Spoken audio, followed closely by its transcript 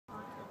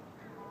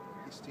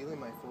He's stealing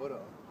my photo.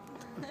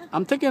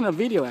 I'm taking a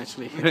video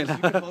actually. You can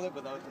hold it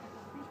without the...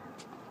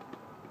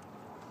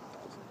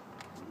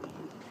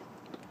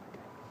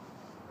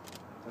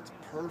 That's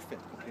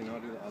perfect. Okay, now I'll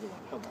do the other one.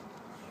 Hold on.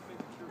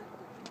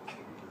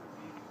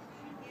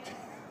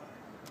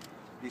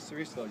 Be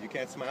serious though. You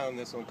can't smile on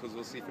this one because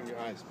we'll see from your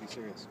eyes. Be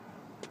serious.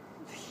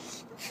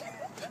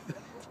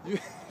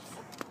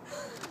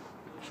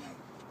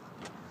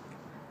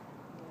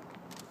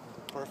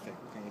 Perfect.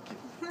 Thank you.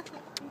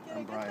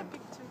 I'm Brian.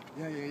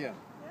 Yeah.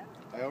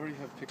 I already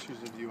have pictures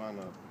of you on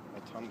a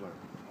Tumblr.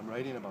 I'm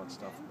writing about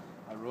stuff.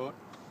 I wrote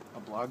a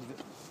blog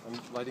that I'm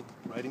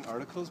writing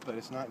articles, but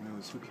it's not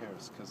news. Who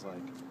cares? Because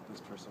like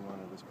this person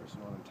won or this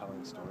person won. I'm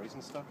telling stories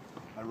and stuff.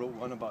 I wrote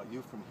one about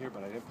you from here,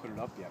 but I didn't put it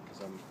up yet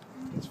because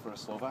it's for a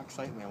Slovak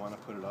site and they want to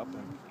put it up,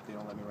 and they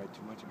don't let me write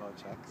too much about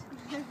Czechs.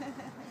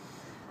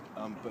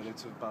 But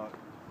it's about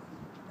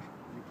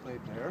you played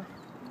there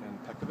in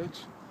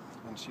Pekovic,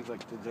 and she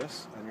like did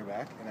this on your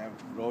back, and I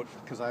wrote,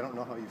 because I don't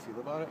know how you feel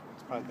about it.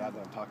 It's probably bad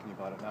that I'm talking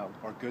about it now,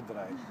 or good that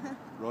I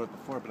wrote it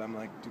before. But I'm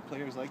like, do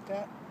players like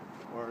that?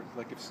 Or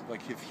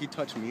if he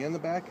touched me in the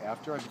back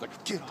after, I'd be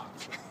like, get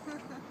off.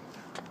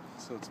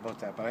 So it's about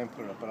that. But I didn't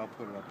put it up, but I'll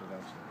put it up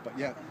eventually. But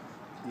yeah,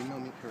 email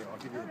me here. I'll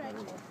give you a better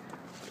one.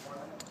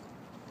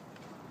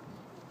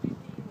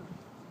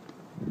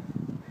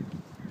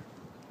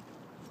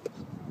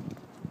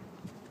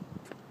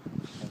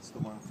 That's the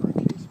one for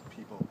in case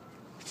people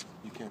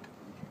you can't.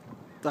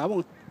 I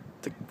won't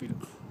take video.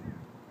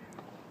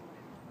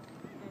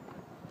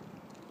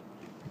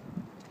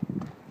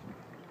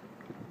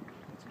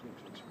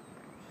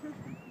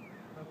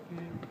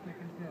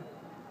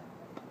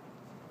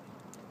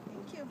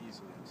 Thank you.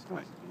 Easily.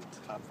 Right.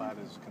 Top 5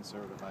 is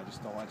conservative. I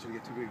just don't want you to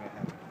get too big of a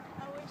head.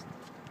 I wish.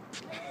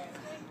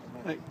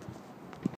 Right.